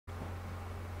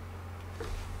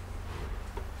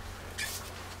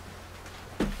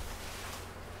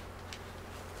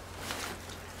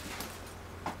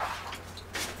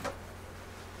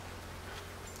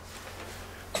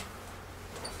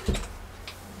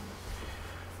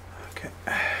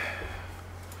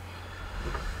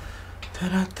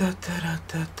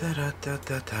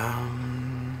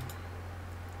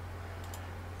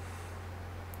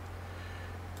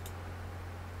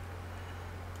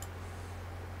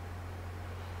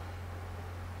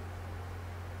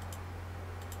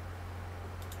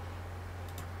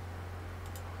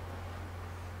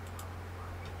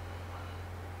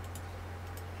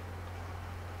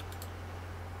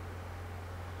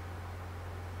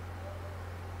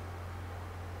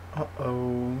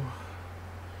Uh-oh.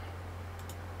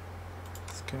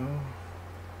 Let's go.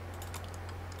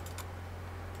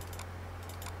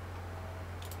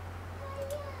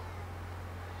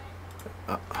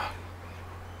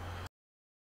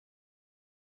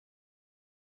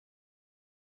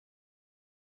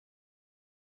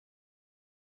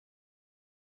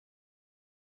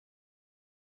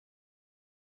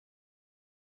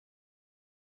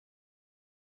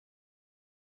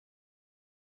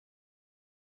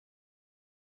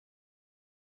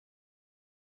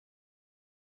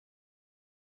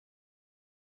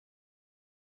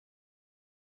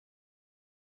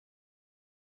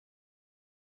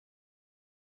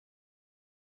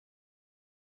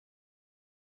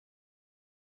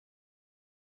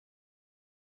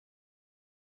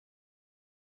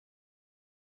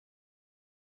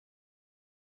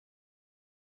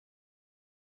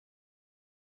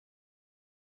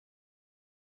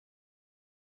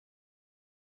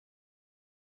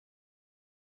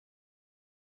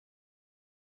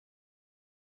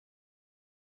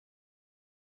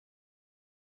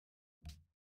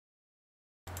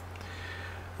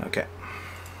 Okay.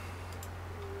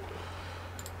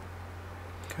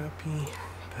 Copy,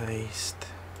 paste.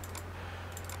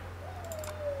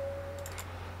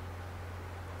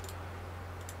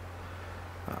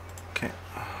 Okay.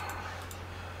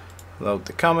 Load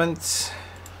the comments.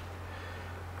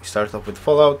 We start off with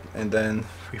Fallout and then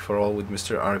free for all with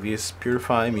Mr. Arvius,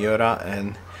 Purify, Miura,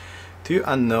 and 2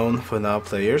 unknown for now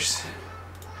players.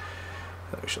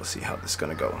 So we shall see how this is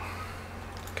gonna go.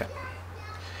 Okay.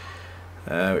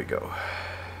 There we go.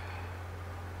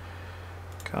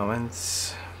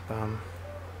 Comments.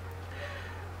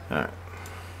 Alright.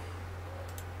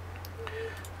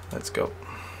 Let's go.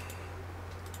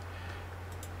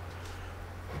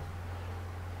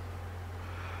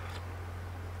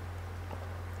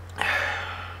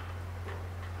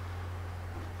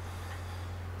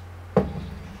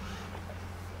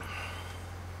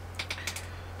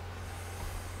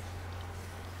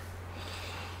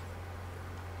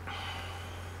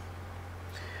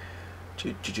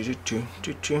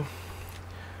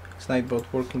 Is Nightbot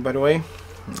working, by the way?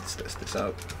 Let's test this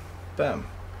out. Bam.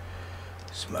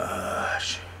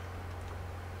 Smash.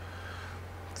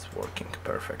 It's working.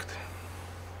 Perfect.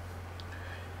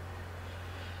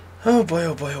 Oh boy,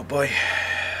 oh boy, oh boy.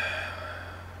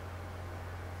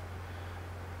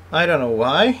 I don't know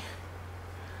why,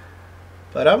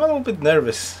 but I'm a little bit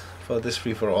nervous for this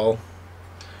free-for-all.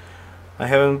 I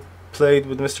haven't played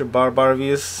with Mr.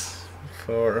 Barbarvius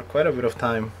for quite a bit of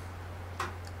time.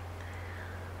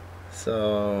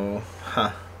 So,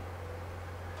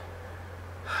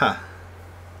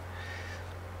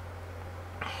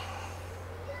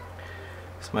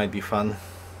 this might be fun.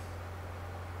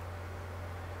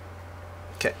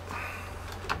 Okay.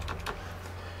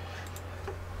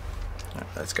 Alright,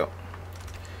 let's go.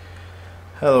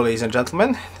 Hello ladies and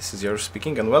gentlemen, this is Yoruus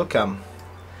speaking and welcome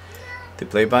to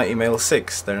Play by Email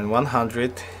 6, turn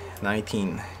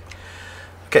 119.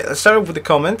 Okay, let's start off with the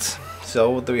comments. So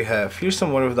what do we have? Here's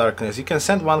some War of Darkness. You can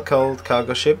send one cold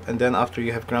cargo ship and then after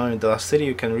you have grounded the last city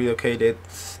you can relocate it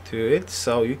to it,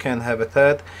 so you can have a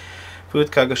third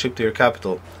food cargo ship to your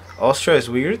capital. Austria is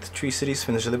weird. 3 cities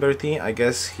finish liberty. I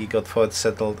guess he got fought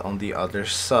settled on the other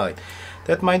side.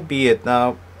 That might be it.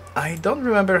 Now I don't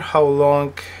remember how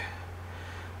long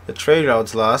the trade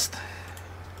routes last.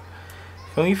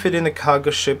 Can we fit in a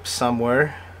cargo ship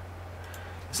somewhere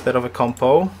instead of a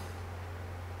compo?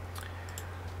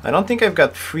 I don't think I've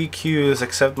got 3 queues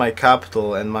except my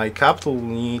capital, and my capital will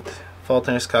need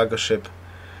Falterner's cargo ship.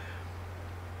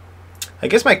 I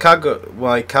guess my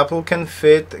capital can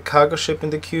fit a cargo ship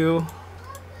in the queue.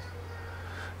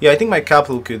 Yeah, I think my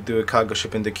capital could do a cargo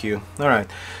ship in the queue. Alright.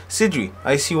 Sidri,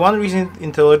 I see one reason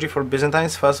in theology for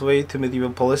Byzantine's fast way to medieval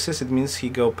policies. It means he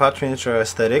go patronage or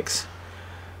aesthetics.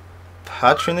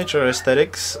 Patronage or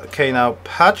aesthetics? Okay, now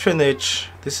patronage,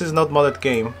 this is not modded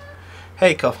game.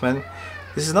 Hey Kaufman.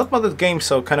 This is not modded game,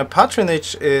 so kind of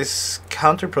patronage is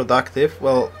counterproductive.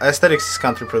 Well, aesthetics is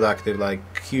counterproductive, like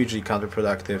hugely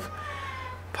counterproductive.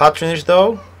 Patronage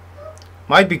though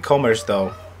might be commerce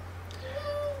though.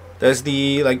 That's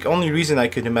the only reason I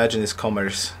could imagine is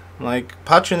commerce. Like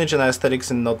patronage and aesthetics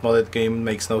in not modded game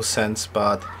makes no sense,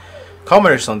 but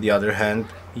Commerce, on the other hand,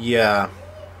 yeah,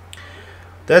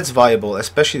 that's viable,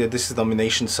 especially that this is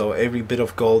domination, so every bit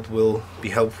of gold will be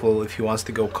helpful if he wants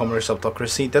to go commerce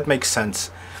autocracy. That makes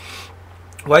sense.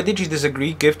 Why did you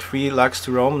disagree? Gift 3 lakhs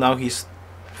to Rome, now he's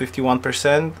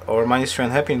 51% or -3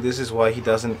 unhappy, and this is why he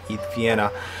doesn't eat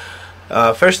Vienna.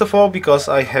 First of all, because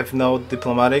I have no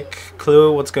diplomatic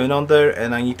clue what's going on there,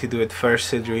 and I need to do it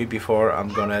first, Sidri, before I'm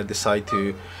gonna decide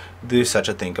to do such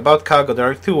a thing. About cargo, there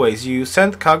are two ways. You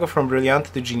send cargo from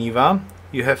Brilliant to Geneva.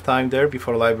 You have time there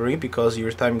before library, because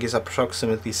your time is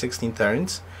approximately 16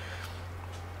 turns.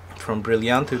 From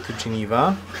Brilliant to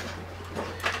Geneva.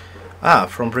 Ah,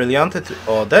 from Brilliant to...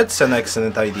 Oh, that's an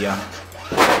excellent idea.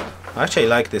 Actually, I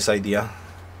like this idea.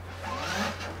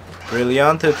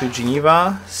 Brilliante to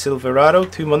Geneva, Silverado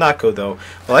to Monaco though.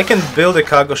 Well, I can build a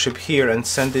cargo ship here and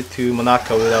send it to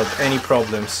Monaco without any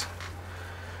problems.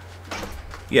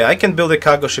 Yeah, I can build a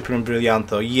cargo ship in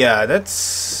Brillianto. Yeah,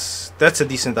 that's a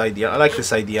decent idea. I like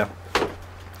this idea.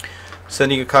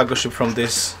 Sending a cargo ship from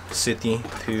this city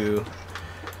to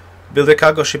build a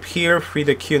cargo ship here, free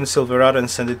the queue in Silverado and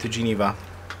send it to Geneva.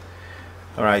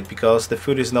 Alright, because the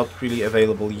food is not really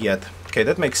available yet. Okay,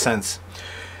 that makes sense.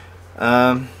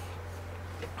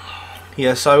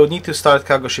 Yeah, so I would need to start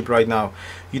cargo ship right now.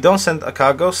 You don't send a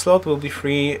cargo, slot will be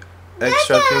free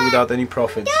extra without any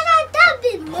profit.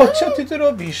 O, co ty tu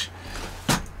robisz?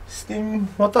 Z tym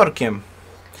motorkiem.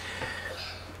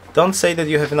 Don't say that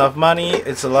you have enough money,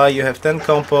 it's a lie. You have 10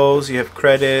 compos, you have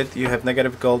credit, you have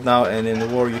negative gold now, and in the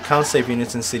war you can't save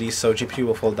units in cities, so GP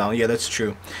will fall down. Yeah, that's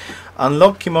true.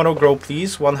 Unlock kimono grow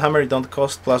please. 1 hammer, don't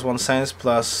cost +1 science,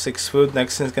 +6 food.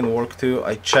 Next thing can work too,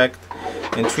 I checked.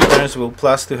 In 3 turns will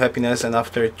 +2 happiness, and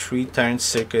after 3 turns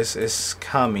circus is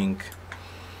coming.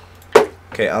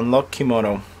 Okay, unlock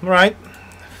kimono. Right,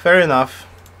 fair enough.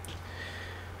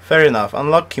 Fair enough.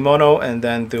 Unlock kimono and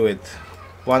then do it.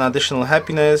 1 additional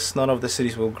happiness, none of the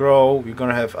cities will grow. We're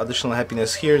gonna have additional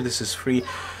happiness here, this is free.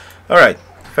 Alright,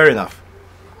 fair enough.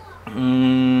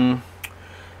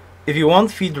 If you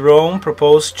want feed Rome,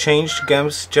 propose change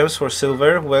gems for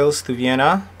silver, Wales to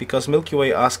Vienna, because Milky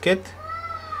Way asked it.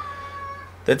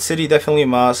 That city definitely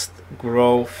must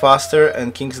grow faster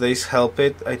and King's Days help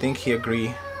it. I think he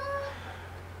agree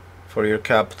for your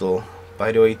capital.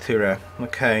 By the way, Tyre.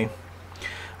 Okay.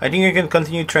 I think you can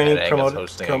continue training promote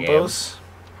combos.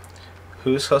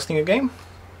 Who's hosting a game?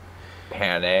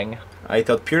 Panning. I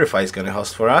thought Purify is gonna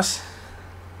host for us.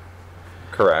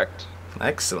 Correct.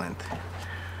 Excellent.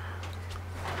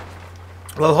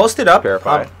 Well, host it up.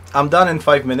 Purify. I'm done in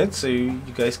 5 minutes, so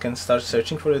you guys can start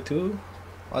searching for the 2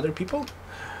 other people.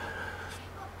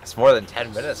 It's more than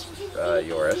 10 minutes,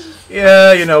 Yoruus.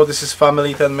 Yeah, you know, this is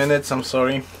family 10 minutes, I'm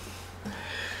sorry.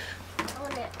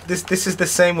 This is the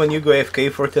same when you go AFK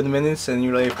for 10 minutes and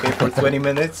you're AFK for 20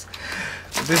 minutes.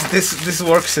 This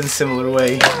works in similar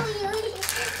way.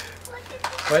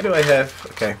 Why do I have...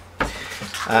 Okay.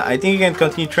 I think you can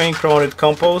continue training promoted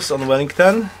compos on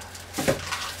Wellington.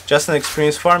 Just an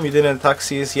experienced farm, you didn't attack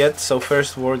CS yet, so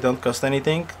first war don't cost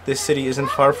anything. This city isn't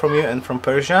far from you and from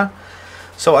Persia.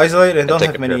 So isolate and don't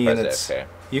have many units. AFK.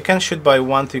 You can shoot by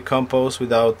 1-2 compos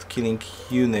without killing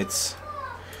units.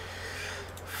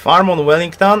 Farm on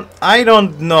Wellington? I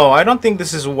don't know. I don't think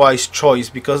this is a wise choice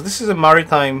because this is a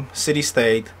maritime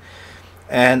city-state,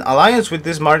 and alliance with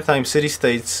these maritime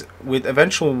city-states with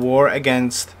eventual war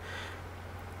against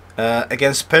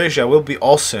Persia will be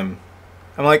awesome.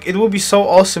 I'm like, it would be so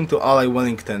awesome to ally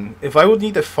Wellington. If I would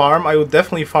need a farm, I would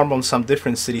definitely farm on some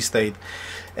different city-state.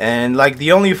 And like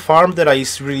the only farm that I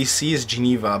really see is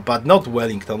Geneva, but not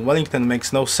Wellington. Wellington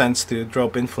makes no sense to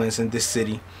drop influence in this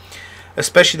city,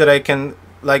 especially that I can.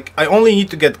 Like, I only need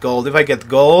to get gold. If I get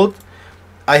gold,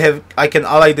 I can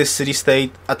ally this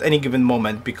city-state at any given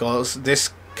moment, because this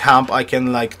camp I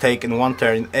can like take in 1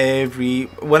 turn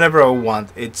whenever I want.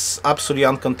 It's absolutely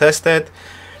uncontested.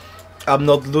 I'm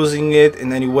not losing it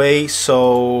in any way,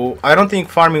 so I don't think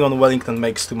farming on Wellington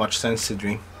makes too much sense,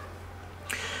 Sidri.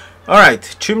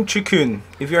 Alright, Chumchukun.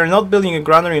 If you are not building a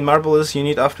granary in Marvelous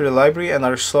unit after the library and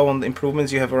are slow on the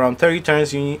improvements, you have around 30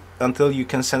 turns until you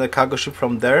can send a cargo ship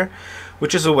from there,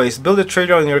 which is a waste. Build a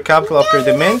trader on your capital after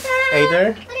the mint.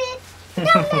 Either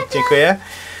dziękuję.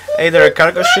 Either a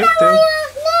cargo ship to...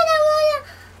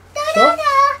 Co?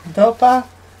 Dopa?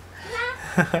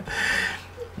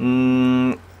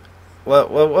 What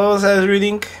was I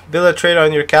reading? Build a trader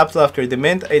on your capital after the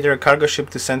mint, either a cargo ship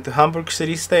to send to Hamburg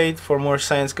city-state for more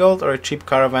science gold, or a cheap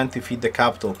caravan to feed the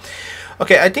capital.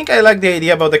 Okay, I think I like the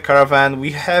idea about the caravan.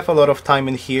 We have a lot of time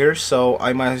in here, so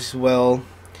I might as well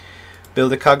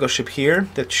build a cargo ship here.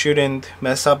 That shouldn't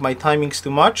mess up my timings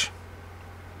too much.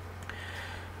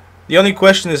 The only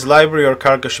question is library or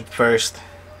cargo ship first.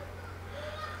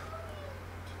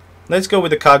 Let's go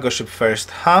with the cargo ship first,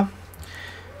 huh?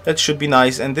 That should be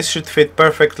nice, and this should fit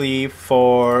perfectly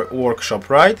for workshop,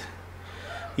 right?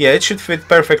 Yeah, it should fit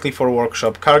perfectly for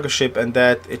workshop. Cargo ship and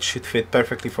that, it should fit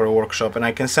perfectly for a workshop. And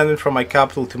I can send it from my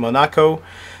capital to Monaco.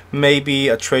 Maybe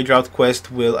a trade route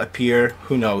quest will appear,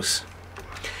 who knows.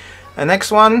 And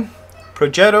next one,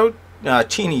 Progetto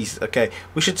Chinis. Okay,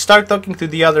 we should start talking to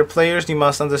the other players. You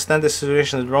must understand the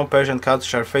situation that Rome, Persia and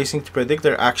countries are facing to predict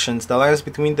their actions. The alliance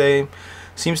between them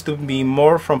seems to be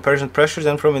more from Persian pressures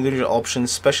than from individual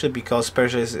options, especially because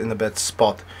Persia is in a bad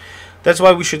spot. That's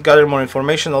why we should gather more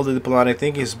information. All the diplomatic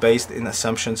thinking is based in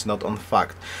assumptions, not on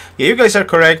fact. Yeah, you guys are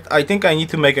correct. I think I need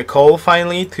to make a call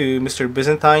finally to Mr.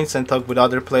 Byzantines and talk with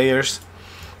other players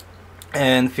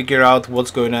and figure out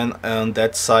what's going on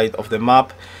that side of the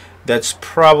map. That's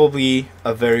probably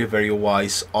a very, very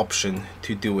wise option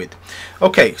to do it.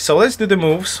 Okay, so let's do the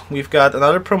moves. We've got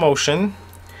another promotion.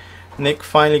 Nick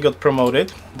finally got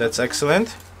promoted. That's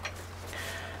excellent.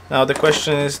 Now the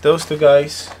question is, those two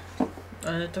guys...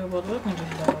 Ale to chyba odwrotnie, że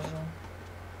się założył.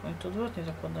 Oni to odwrotnie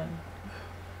zakładali.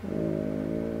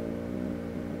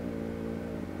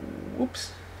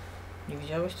 Ups. Nie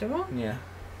widziałeś tego? Nie.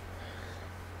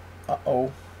 O.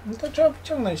 No to trzeba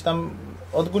wyciągnąć. Tam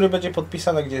od góry będzie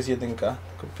podpisane, gdzie jest jedynka.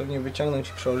 Tylko pewnie wyciągnąć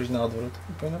i przełożyć na odwrót.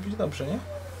 I powinno być dobrze, nie?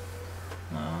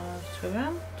 No, co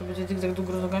wiem? To będzie zygzak do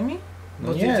góry nogami?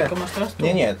 Bo Nie. ty masz teraz tu?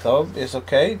 Nie, to jest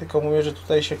ok, tylko mówię, że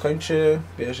tutaj się kończy,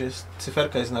 wiesz, jest,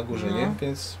 cyferka jest na górze, nie?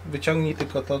 Więc wyciągnij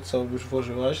tylko to, co już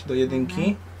włożyłaś do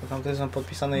jedynki, bo tam też mam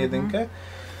podpisane jedynkę,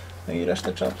 no i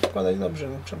resztę trzeba podkładać dobrze,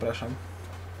 no przepraszam.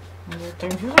 No,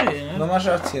 tak mi się wydaje, nie? No masz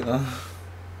rację, no.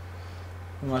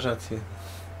 Masz rację.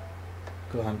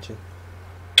 Kocham cię.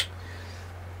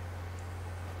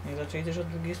 Jak zaczęli też od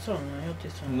drugiej strony, nie od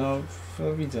tej strony. No,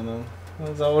 widzę, no.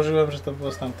 Założyłem, że to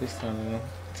było z tamtej strony, no.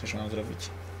 Cóż mam zrobić?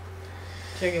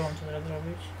 Jak ja mam to teraz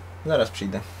zrobić? Zaraz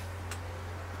przyjdę.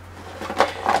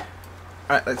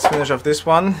 Alright, let's finish off this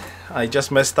one. I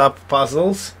just messed up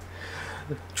puzzles.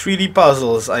 3D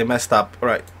puzzles I messed up.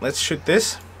 Alright, let's shoot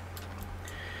this.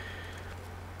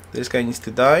 This guy needs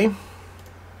to die.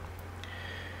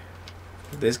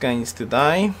 This guy needs to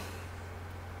die.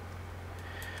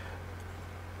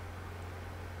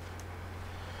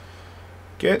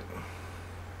 Good.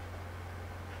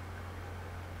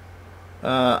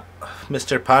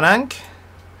 Mr. Panang?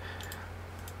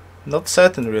 Not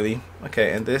certain really.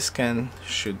 Okay, and this can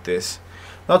shoot this.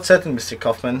 Not certain, Mr.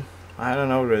 Kaufman. I don't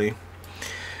know really.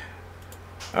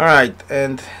 Alright,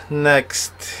 and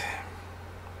next.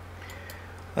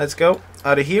 Let's go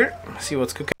out of here. See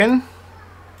what's cooking.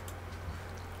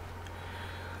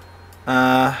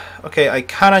 Okay, I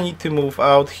kinda need to move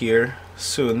out here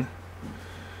soon.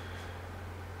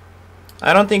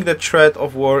 I don't think the threat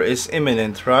of war is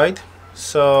imminent, right?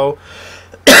 So,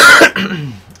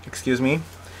 excuse me,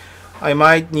 I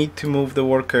might need to move the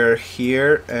worker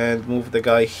here and move the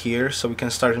guy here so we can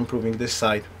start improving this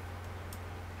side.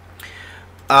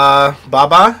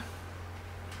 Baba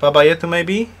Yetu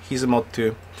maybe? He's a mod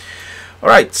too.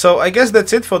 Alright, so I guess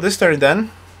that's it for this turn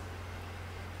then.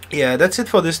 Yeah, that's it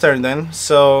for this turn then.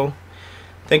 So,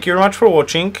 thank you very much for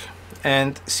watching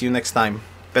and see you next time.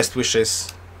 Best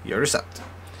wishes, Yoruus out.